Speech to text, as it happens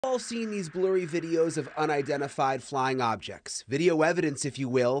All seen these blurry videos of unidentified flying objects. Video evidence, if you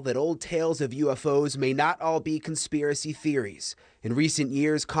will, that old tales of UFOs may not all be conspiracy theories. In recent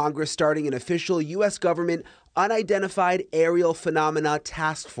years, Congress starting an official U.S. government Unidentified Aerial Phenomena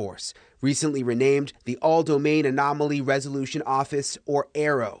Task Force, recently renamed the All-Domain Anomaly Resolution Office, or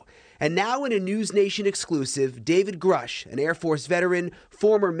AARO. And now in a News Nation exclusive, David Grusch, an Air Force veteran,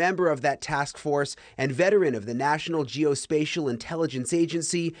 former member of that task force, and veteran of the National Geospatial Intelligence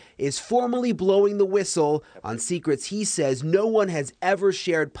Agency, is formally blowing the whistle on secrets he says no one has ever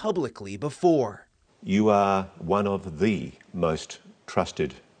shared publicly before. You are one of the most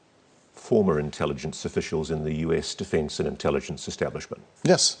trusted former intelligence officials in the U.S. defense and intelligence establishment.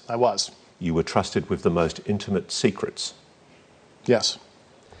 Yes, I was. You were trusted with the most intimate secrets. Yes.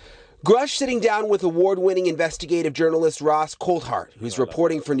 Grusch sitting down with award-winning investigative journalist Ross Coulthart, who's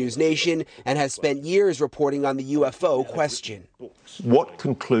reporting for News Nation and has spent years reporting on the UFO question. What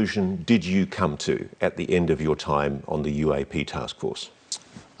conclusion did you come to at the end of your time on the UAP task force?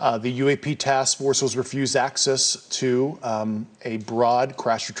 The UAP task force was refused access to a broad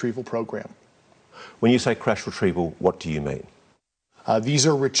crash retrieval program. When you say crash retrieval, what do you mean? These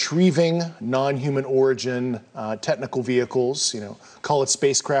are retrieving non-human origin technical vehicles, call it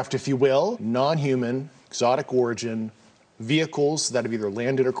spacecraft if you will, non-human, exotic origin vehicles that have either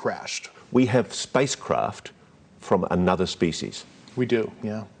landed or crashed. We have spacecraft from another species. We do,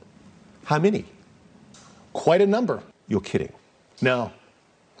 yeah. How many? Quite a number. You're kidding. No.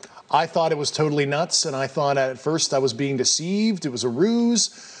 I thought it was totally nuts, and I thought at first I was being deceived. It was a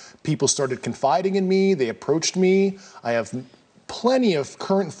ruse. People started confiding in me. They approached me. I have plenty of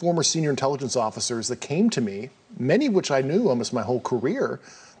current and former senior intelligence officers that came to me, many of which I knew almost my whole career,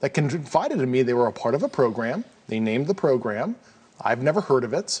 that confided in me they were a part of a program. They named the program. I've never heard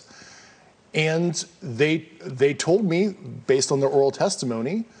of it. And they told me, based on their oral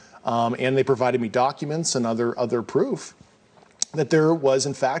testimony, and they provided me documents and other proof, that there was,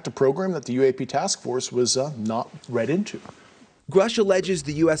 in fact, a program that the UAP task force was not read into. Grusch alleges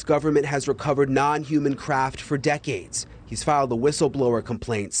the U.S. government has recovered non-human craft for decades. He's filed a whistleblower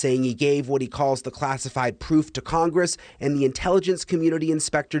complaint saying he gave what he calls the classified proof to Congress and the Intelligence Community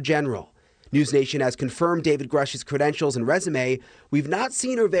Inspector General. News Nation has confirmed David Grusch's credentials and resume. We've not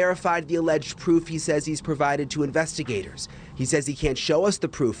seen or verified the alleged proof he says he's provided to investigators. He says he can't show us the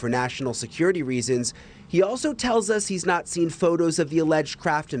proof for national security reasons. He also tells us he's not seen photos of the alleged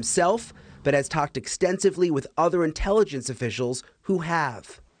craft himself, but has talked extensively with other intelligence officials who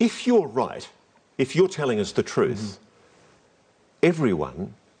have. If you're right, if you're telling us the truth,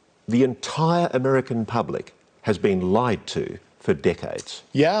 everyone, the entire American public, has been lied to for decades.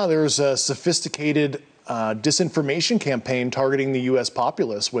 Yeah, there's a sophisticated disinformation campaign targeting the U.S.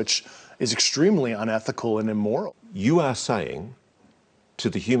 populace, which is extremely unethical and immoral. You are saying to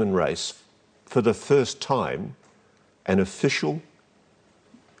the human race, for the first time, an official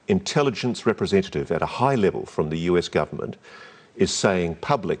intelligence representative at a high level from the US government is saying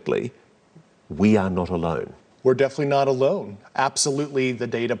publicly, we are not alone. We're definitely not alone. Absolutely, the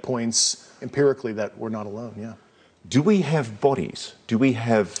data points empirically that we're not alone, yeah. Do we have bodies? Do we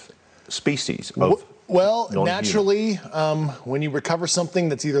have species of Well, non-human? naturally, when you recover something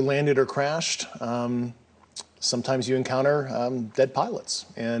that's either landed or crashed, sometimes you encounter dead pilots.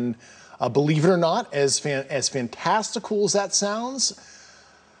 And believe it or not, as fantastical as that sounds,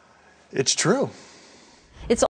 it's true.